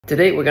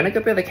Today, we're going to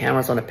compare the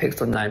cameras on the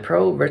Pixel 9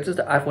 Pro versus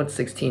the iPhone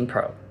 16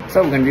 Pro.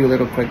 So we're going to do a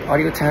little quick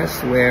audio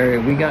test where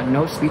we got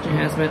no speech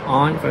enhancement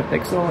on for the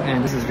Pixel,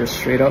 and this is just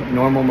straight up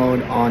normal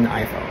mode on the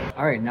iPhone.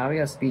 Alright, now we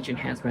got speech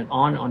enhancement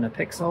on the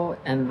Pixel,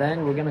 and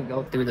then we're going to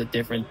go through the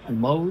different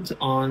modes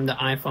on the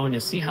iPhone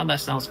and see how that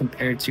sounds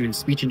compared to the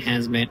speech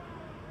enhancement.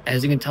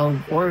 As you can tell,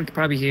 or you can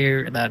probably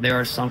hear that there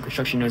are some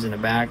construction noise in the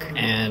back,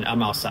 and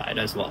I'm outside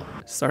as well.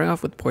 Starting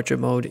off with portrait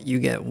mode, you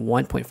get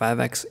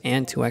 1.5x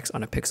and 2x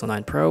on a Pixel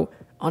 9 Pro.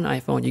 On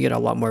iPhone, you get a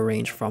lot more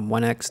range from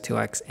 1x,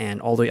 2x,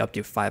 and all the way up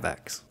to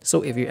 5x.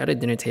 So if you're at a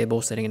dinner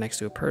table sitting next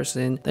to a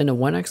person, then the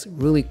 1x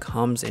really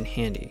comes in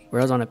handy.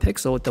 Whereas on a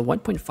Pixel, the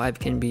 1.5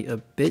 can be a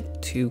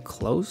bit too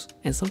close,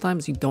 and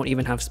sometimes you don't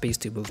even have space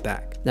to move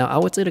back. Now, I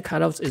would say the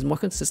cutouts is more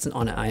consistent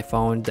on an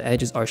iPhone. The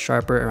edges are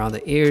sharper around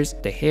the ears,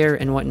 the hair,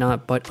 and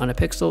whatnot, but on a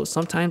Pixel,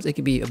 sometimes it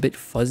can be a bit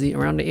fuzzy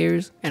around the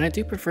ears. And I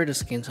do prefer the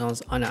skin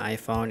tones on an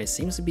iPhone. It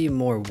seems to be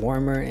more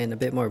warmer and a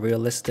bit more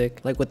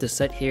realistic. Like with the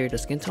set here, the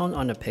skin tone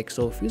on the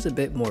Pixel feels a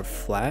bit more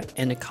flat,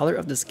 and the color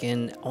of the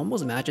skin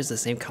almost matches the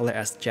same color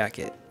as the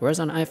jacket, whereas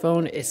on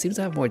iPhone it seems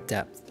to have more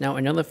depth. Now,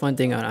 another fun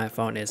thing on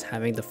iPhone is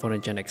having the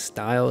photogenic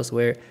styles,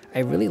 where I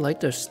really like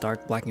the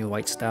stark black and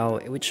white style,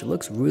 which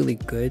looks really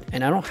good,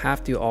 and I don't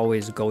have to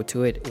always go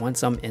to it.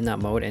 Once I'm in that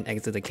mode and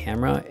exit the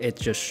camera, it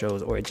just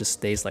shows, or it just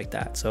stays like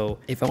that. So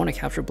if I want to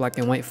capture black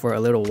and white for a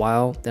little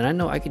while, then I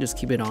know I can just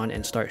keep it on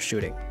and start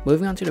shooting.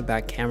 Moving on to the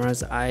back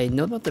cameras, I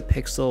know that the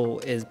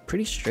Pixel is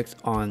pretty strict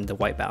on the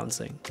white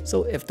balancing.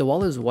 So if the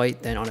wall is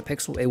white, then on a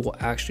Pixel it will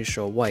actually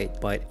show white,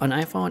 but on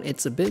iPhone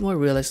it's a bit more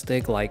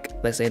realistic. Like,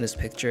 let's say in this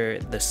picture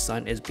the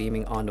sun is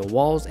beaming on the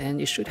walls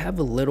and it should have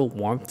a little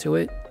warmth to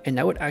it, and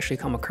that would actually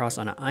come across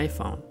on an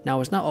iPhone.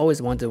 Now, it's not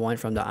always one-to-one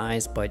from the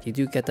eyes, but you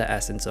do get the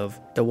essence of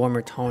the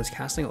warmer tones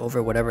casting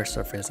over whatever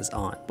surface is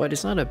on. But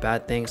it's not a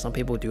bad thing. Some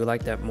people do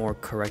like that more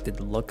corrected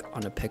look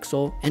on the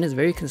Pixel, and it's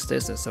very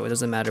consistent, so it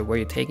doesn't matter where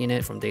you're taking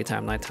it, from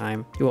daytime,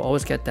 nighttime, you will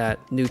always get that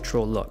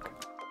neutral look.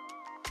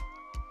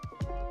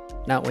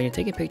 Now, when you're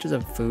taking pictures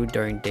of food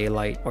during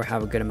daylight or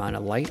have a good amount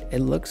of light, it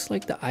looks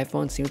like the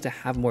iPhone seems to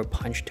have more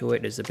punch to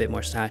it. It's a bit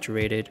more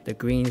saturated. The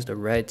greens, the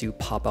red do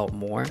pop out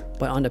more.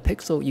 But on the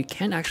Pixel, you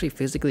can actually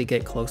physically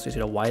get closer to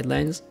the wide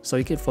lens, so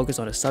you can focus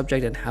on a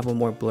subject and have a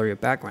more blurry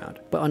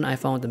background. But on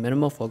iPhone, the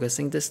minimal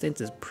focusing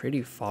distance is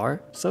pretty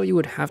far, so you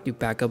would have to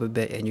back up a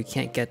bit and you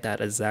can't get that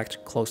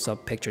exact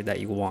close-up picture that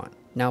you want.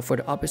 Now, for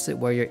the opposite,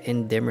 where you're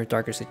in dimmer,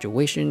 darker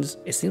situations,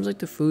 it seems like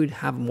the food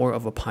have more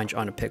of a punch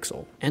on the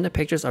Pixel. And the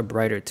pictures are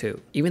brighter too.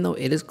 Even though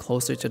it is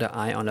closer to the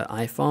eye on the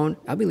iPhone,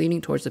 I'll be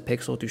leaning towards the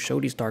Pixel to show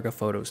these darker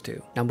photos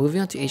too. Now,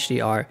 moving on to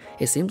HDR,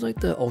 it seems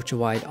like the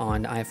ultra-wide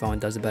on the iPhone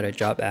does a better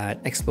job at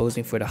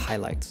exposing for the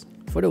highlights.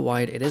 For the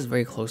wide, it is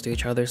very close to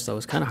each other, so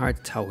it's kind of hard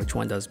to tell which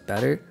one does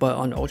better, but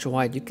on the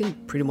ultra-wide, you can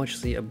pretty much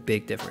see a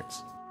big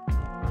difference.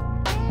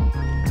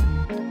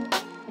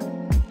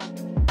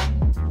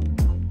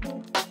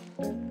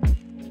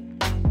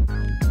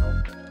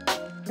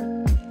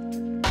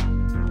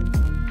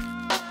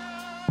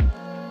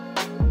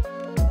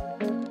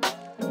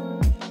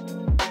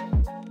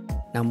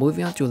 Now,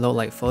 moving on to low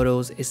light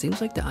photos, it seems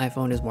like the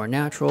iPhone is more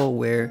natural,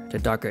 where the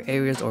darker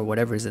areas or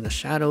whatever is in the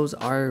shadows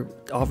are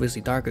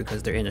obviously darker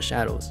because they're in the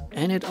shadows.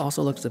 And it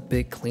also looks a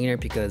bit cleaner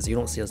because you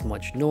don't see as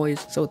much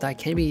noise, so that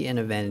can be an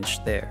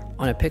advantage there.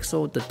 On a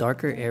Pixel, the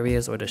darker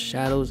areas or the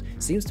shadows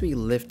seems to be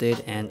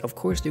lifted, and of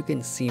course you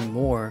can see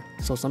more,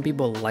 so some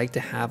people like to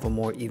have a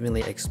more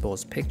evenly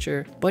exposed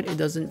picture, but it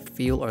doesn't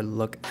feel or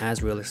look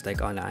as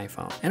realistic on the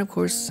iPhone. And of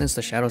course, since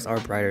the shadows are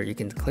brighter, you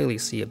can clearly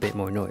see a bit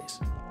more noise.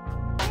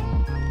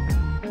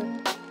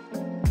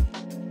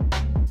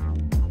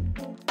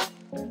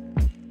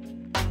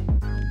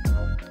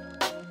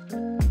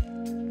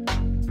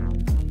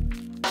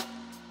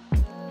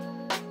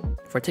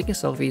 For taking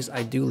selfies,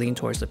 I do lean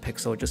towards the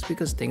Pixel just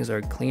because things are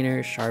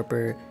cleaner,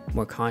 sharper,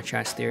 more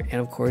contrast there, and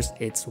of course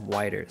it's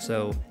wider,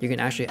 so you can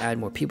actually add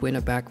more people in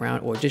the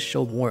background or just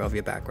show more of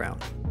your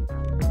background.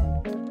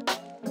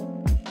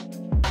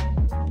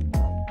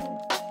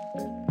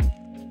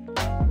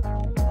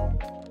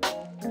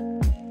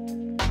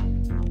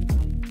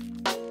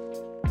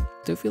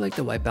 I do feel like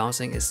the white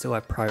balancing is still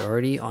a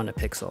priority on the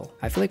Pixel.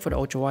 I feel like for the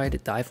ultra-wide, the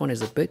iPhone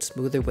is a bit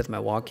smoother with my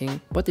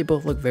walking, but they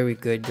both look very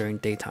good during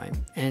daytime.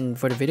 And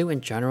for the video in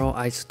general,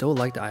 I still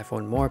like the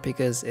iPhone more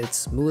because it's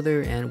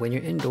smoother, and when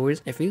you're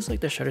indoors, it feels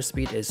like the shutter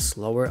speed is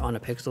slower on the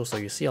Pixel, so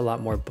you see a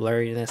lot more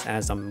blurriness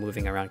as I'm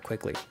moving around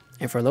quickly.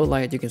 And for low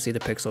light, you can see the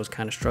Pixel is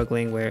kind of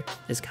struggling, where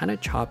it's kind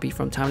of choppy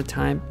from time to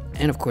time,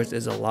 and of course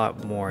it's a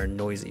lot more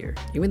noisier.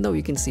 Even though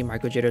you can see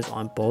micro jitters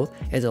on both,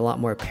 it's a lot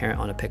more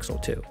apparent on the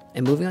Pixel too.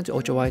 And moving on to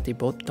ultra wide, they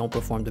both don't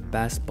perform the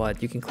best,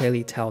 but you can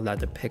clearly tell that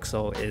the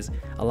Pixel is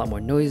a lot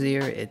more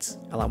noisier, it's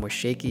a lot more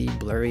shaky,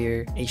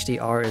 blurrier.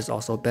 HDR is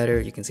also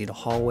better, you can see the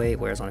hallway,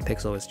 whereas on a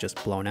Pixel it's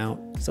just blown out.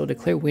 So the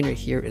clear winner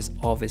here is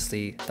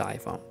obviously the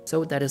iPhone.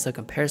 So that is a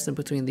comparison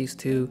between these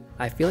two.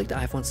 I feel like the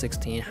iPhone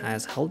 16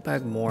 has held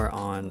back more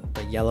on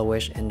the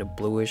yellowish and the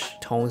bluish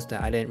tones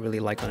that I didn't really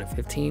like on the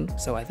 15.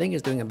 So I think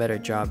it's doing a better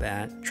job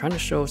at trying to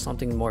show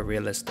something more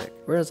realistic.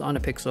 Whereas on the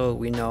Pixel,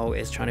 we know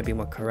it's trying to be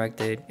more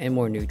corrected and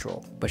more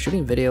neutral. But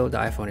shooting video, the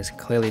iPhone is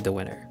clearly the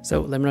winner.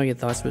 So let me know your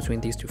thoughts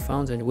between these two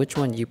phones and which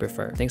one you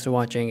prefer. Thanks for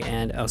watching,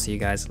 and I'll see you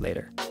guys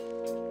later.